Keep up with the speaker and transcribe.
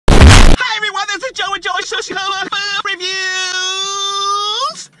this is Joe and Joey's Social Reviews.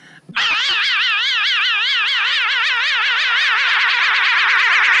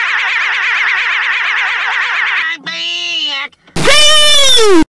 I'm back.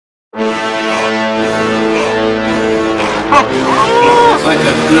 Like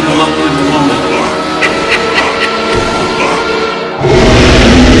a good-looking woman.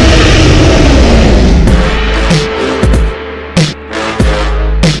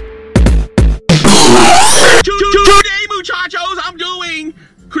 Today, muchachos, I'm doing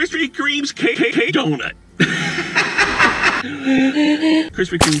Krispy Kreme's cake donut.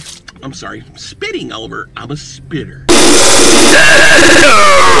 Krispy Kreme's, I'm sorry, spitting over. I'm a spitter.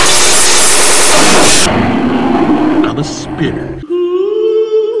 I'm a spitter.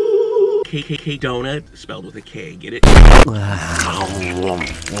 K donut, spelled with a K, get it?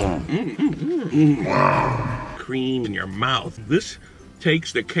 Cream in your mouth. This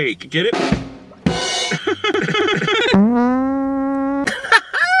takes the cake, get it?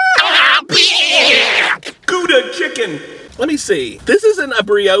 Gouda chicken. Let me see. This isn't a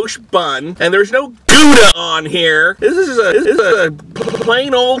brioche bun, and there's no Gouda on here. This is a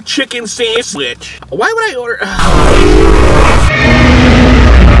plain old chicken sandwich. Why would I order?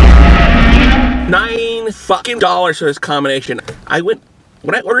 $9 fucking for this combination.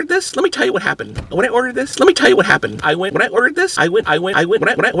 When I ordered this, let me tell you what happened. When I ordered this, let me tell you what happened. When I ordered this, let me tell you what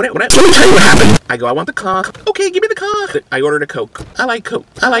happened. I go, I want the Coke. Okay, give me the Coke. I ordered a Coke. I like Coke.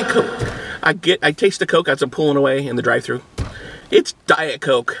 I taste the Coke as I'm pulling away in the drive-thru. It's Diet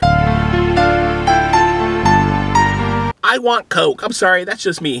Coke. I want Coke. I'm sorry, that's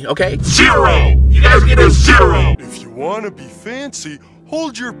just me, okay? 0! You guys get a 0! If you want to be fancy,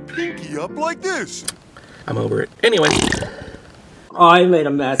 hold your pinky up like this. I'm over it. Anyway. I made a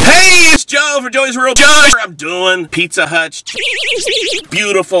mess. Hey, it's Joe for Joey's Real Joe. I'm doing Pizza Hut's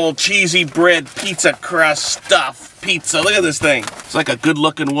beautiful cheesy bread pizza crust stuff pizza. Look at this thing. It's like a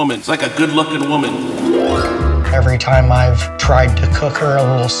good-looking woman. It's like a good-looking woman. Every time I've tried to cook her a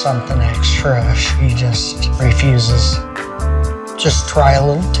little something extra, she just refuses. Just try a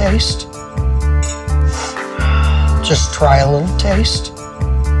little taste. Just try a little taste.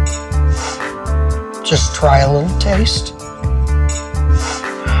 Just try a little taste.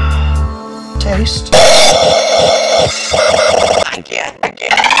 Taste.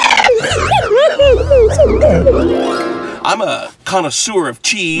 I'm a connoisseur of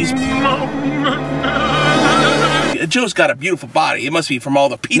cheese. Joe's got a beautiful body. It must be from all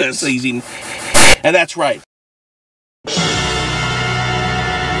the peanuts he's eating. And that's right. Good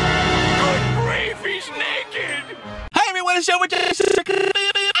grief, he's naked! Hi everyone, it's Joe with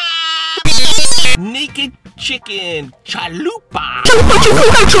Naked Chicken Chalupa.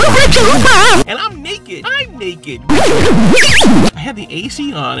 And I'm naked. I'm naked. I have the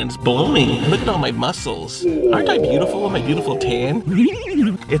AC on and it's blowing. Look at all my muscles. Aren't I beautiful with my beautiful tan?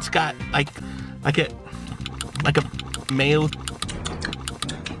 It's got like a mayo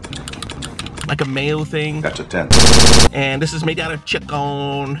thing. That's a 10. And this is made out of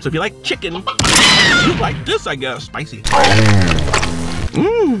chicken. So if you like chicken, you like this, I guess. Spicy.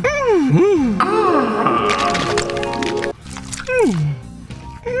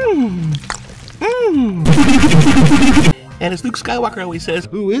 And as Luke Skywalker always says,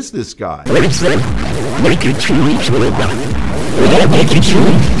 Who is this guy? Make it true.